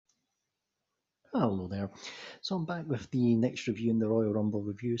Hello there. So I'm back with the next review in the Royal Rumble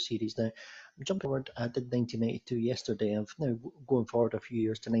review series now. I'm jumping forward. I did 1992 yesterday. I'm now going forward a few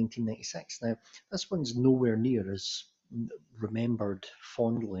years to 1996. Now, this one's nowhere near as remembered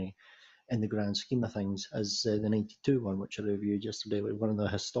fondly in the grand scheme of things as the 92 one, which I reviewed yesterday, like one of the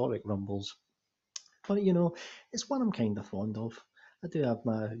historic Rumbles. But it's one I'm kind of fond of. I do have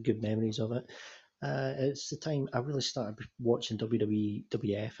my good memories of it. It's the time I really started watching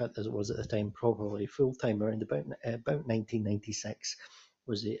WWF as it was at the time, probably full time around about 1996.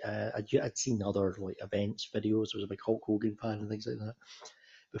 Was it? I'd seen other like events, videos. I was a big Hulk Hogan fan and things like that.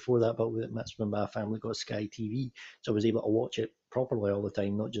 Before that, but that's when my family got Sky TV, so I was able to watch it properly all the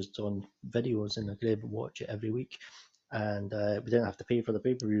time, not just on videos, and I could able to watch it every week. And we didn't have to pay for the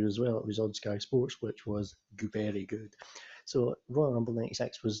pay per view as well. It was on Sky Sports, which was very good. So Royal Rumble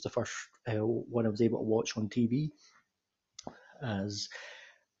 '96 was the first one I was able to watch on TV. As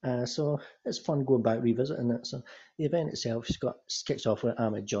so it's fun going back revisiting it. So the event itself kicks off with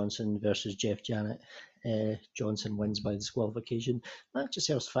Ahmed Johnson versus Jeff Jarrett. Johnson wins by disqualification. Match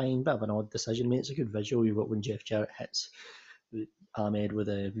itself's fine, bit of an odd decision. I mean, it's a good visual. You've got when Jeff Jarrett hits Ahmed with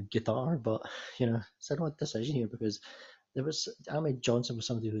a guitar, but it's an odd decision here because there was Ahmed Johnson was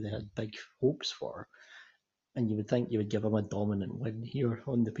somebody who they had big hopes for, and you would think you would give him a dominant win here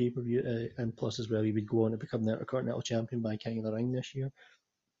on the pay per view, and plus as well he would go on to become the Intercontinental Champion by King of the Ring this year.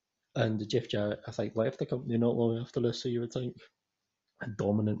 And Jeff Jarrett, I think, left the company not long after this, so you would think a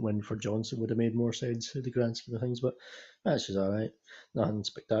dominant win for Johnson would have made more sense in the grand scheme of things, but that's just alright. Nothing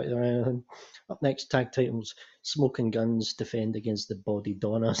spectacular or anything. Up next, tag titles. Smoking Guns defend against the Body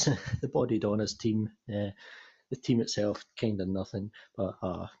Donnas. The Body Donnas team. The team itself, kind of nothing, but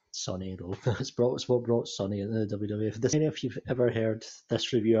Sonny though. It's what brought Sonny into the WWF. If you've ever heard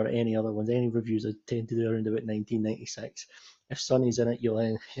this review or any other ones, any reviews I tend to do around about 1996, if Sonny's in it,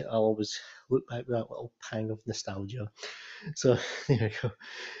 I'll always look back with that little pang of nostalgia. So there you go.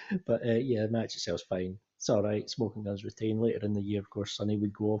 But yeah, the match itself's fine. It's all right. Smoking Guns retain. Later in the year, of course, Sonny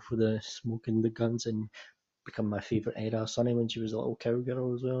would go off with the Smoking the Guns and become my favourite era. Sonny when she was a little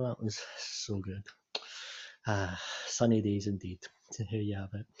cowgirl as well. That was so good. Sunny days indeed. Here you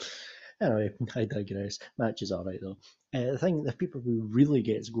have it. Anyway, I digress. Match is alright though. The thing, the people who really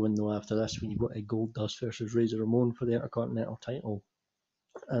gets going though after this, when you've got Goldust versus Razor Ramon for the Intercontinental title,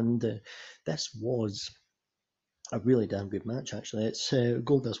 and this was a really damn good match actually. It's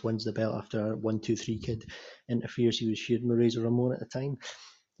Goldust wins the belt after a 1-2-3 kid interferes. He was feuding with Razor Ramon at the time.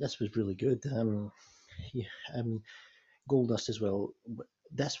 This was really good. Yeah, Goldust as well.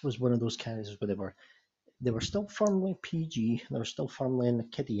 This was one of those characters where they were still firmly PG, they were still firmly in the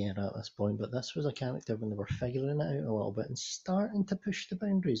kiddie era at this point, but this was a character when they were figuring it out a little bit and starting to push the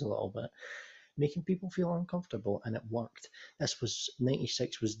boundaries a little bit, making people feel uncomfortable, and it worked. This was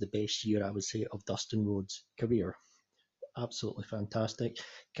 96 was the best year I would say of Dustin Rhodes' career. Absolutely fantastic.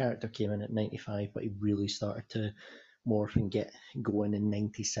 Character came in at 95, but he really started to morph and get going in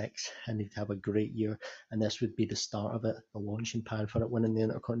 96, and he'd have a great year. And this would be the start of it, the launching pad for it, winning the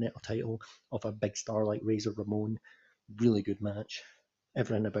Intercontinental title of a big star like Razor Ramon. Really good match.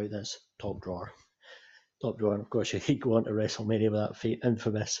 Everything about this, top drawer. Top drawer, and of course, you go on to WrestleMania with that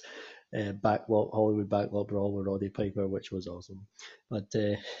infamous Hollywood backlot brawl with Roddy Piper, which was awesome. But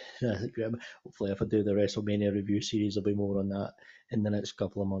hopefully, if I do the WrestleMania review series, there'll be more on that in the next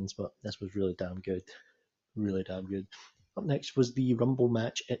couple of months. But this was really damn good. Really damn good. Up next was the Rumble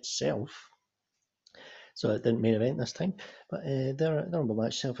match itself. So it didn't main event this time, but the Rumble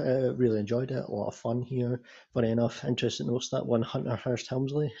match itself, I really enjoyed it. A lot of fun here. Funny enough, interesting to note that one Hunter Hearst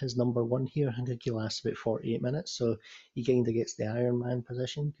Helmsley is number one here. I think he lasts about 48 minutes, so he kind of gets the Iron Man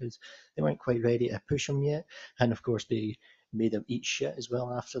position because they weren't quite ready to push him yet. And of course, they made him eat shit as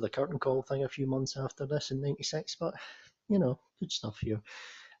well after the curtain call thing a few months after this in '96. But good stuff here.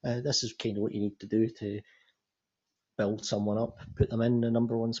 This is kind of what you need to do to build someone up, put them in the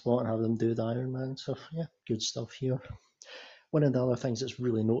number one spot, and have them do the Ironman. So yeah, good stuff here. One of the other things that's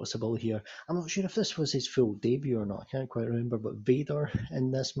really noticeable here, I'm not sure if this was his full debut or not. I can't quite remember, but Vader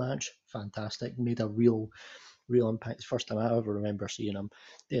in this match, fantastic, made a real impact. First time I ever remember seeing him.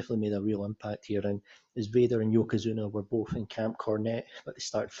 Definitely made a real impact here. And as Vader and Yokozuna were both in Camp Cornette, but they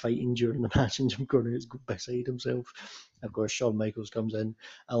start fighting during the match, and Jim Cornette's beside himself. Of course, Shawn Michaels comes in,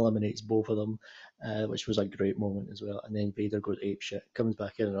 eliminates both of them, which was a great moment as well. And then Vader goes ape shit, comes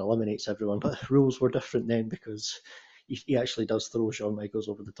back in and eliminates everyone. But the rules were different then because he actually does throw Shawn Michaels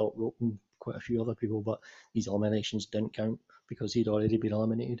over the top rope and quite a few other people, but these eliminations didn't count because he'd already been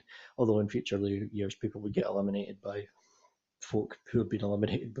eliminated. Although in future years, people would get eliminated by folk who have been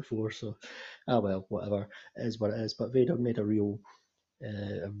eliminated before. So, well, whatever. It is what it is. But Vader made a real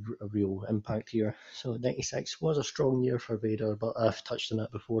a real impact here. So 96 was a strong year for Vader, but I've touched on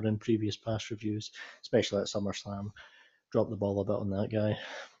it before in previous past reviews, especially at SummerSlam. Dropped the ball a bit on that guy.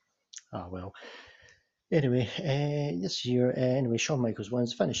 Ah, well. Anyway, this year, anyway, Shawn Michaels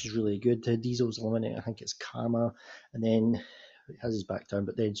wins. Finish is really good. Diesel's eliminated. I think it's Karma, and then has his back down,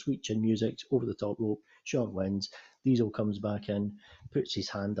 but then Sweet Chin Music over the top rope. Shawn wins. Diesel comes back in, puts his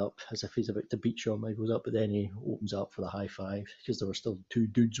hand up as if he's about to beat Shawn Michaels up, but then he opens up for the high five because there were still two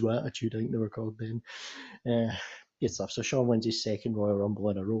dudes with attitude, I think they were called then. Good stuff. So Shawn wins his second Royal Rumble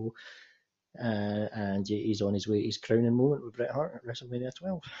in a row. And he's on his way to his crowning moment with Bret Hart at WrestleMania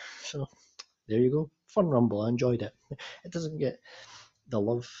 12. So there you go. Fun Rumble. I enjoyed it. It doesn't get the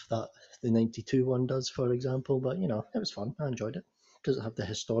love that the 92 one does, for example, but it was fun. I enjoyed it. Doesn't have the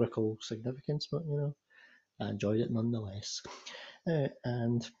historical significance, but I enjoyed it nonetheless.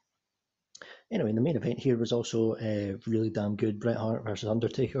 And anyway, the main event here was also really damn good. Bret Hart versus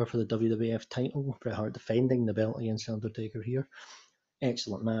Undertaker for the WWF title. Bret Hart defending the belt against Undertaker here.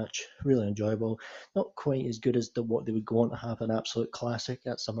 Excellent match, really enjoyable. Not quite as good as what they would go on to have an absolute classic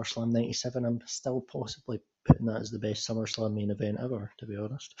at SummerSlam 97. I'm still possibly putting that as the best SummerSlam main event ever, to be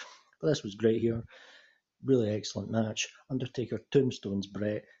honest. But this was great here. Really excellent match. Undertaker tombstones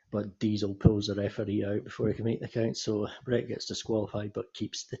Bret, but Diesel pulls the referee out before he can make the count, so Bret gets disqualified but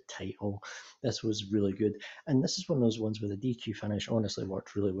keeps the title. This was really good. And this is one of those ones where the DQ finish honestly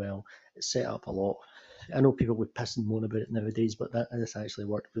worked really well. It set up a lot. I know people would piss and moan about it nowadays, but this actually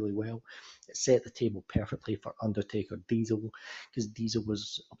worked really well. It set the table perfectly for Undertaker Diesel, because Diesel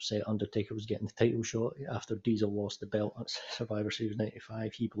was upset Undertaker was getting the title shot after Diesel lost the belt at Survivor Series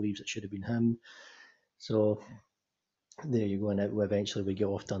 95. He believes it should have been him. So there you go, and eventually we get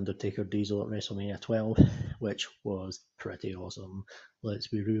off to Undertaker Diesel at WrestleMania 12, which was pretty awesome. Let's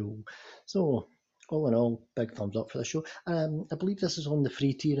be real. So all in all, big thumbs up for the show. I believe this is on the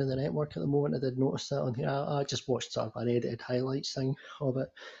free tier of the network at the moment. I did notice that on here. I just watched sort of an edited highlights thing of it.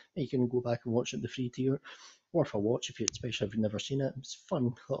 You can go back and watch it the free tier. Worth a watch especially if you've never seen it. It's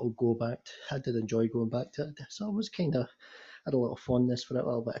fun little go back. I did enjoy going back to it. So I was kind of had a little fondness for it, a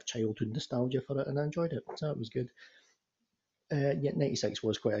little bit of childhood nostalgia for it, and I enjoyed it. So it was good. Yeah, 96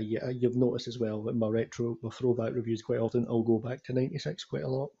 was quite a year. You've noticed as well in my throwback reviews quite often, I'll go back to 96 quite a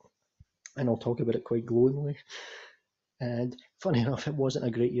lot, and I'll talk about it quite glowingly. And funny enough, it wasn't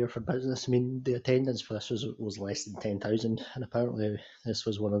a great year for business. I mean, the attendance for this was less than 10,000, and apparently this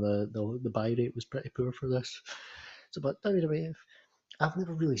was one of the buy rate was pretty poor for this. So, but WWF, I've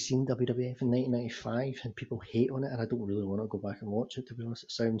never really seen WWF in 1995, and people hate on it, and I don't really want to go back and watch it, to be honest.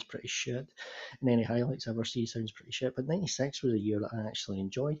 It sounds pretty shit, and any highlights I ever see sounds pretty shit. But 96 was a year that I actually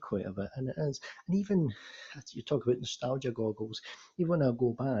enjoyed quite a bit, and it is. And even, you talk about nostalgia goggles, even when I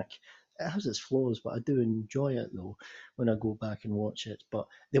go back, it has its flaws, but I do enjoy it though when I go back and watch it. But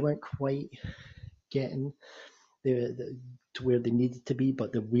they weren't quite getting to where they needed to be,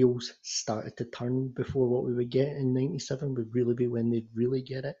 but the wheels started to turn before what we would get in 97 would really be when they'd really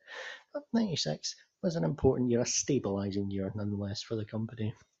get it. But 96 was an important year, a stabilising year nonetheless for the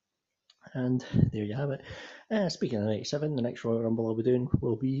company. And there you have it. Speaking of 97, the next Royal Rumble I'll be doing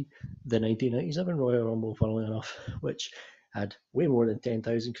will be the 1997 Royal Rumble, funnily enough, which had way more than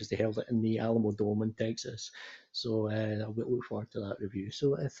 10,000 because they held it in the Alamo Dome in Texas. So I'll look forward to that review.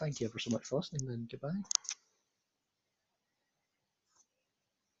 So thank you ever so much for listening, and goodbye.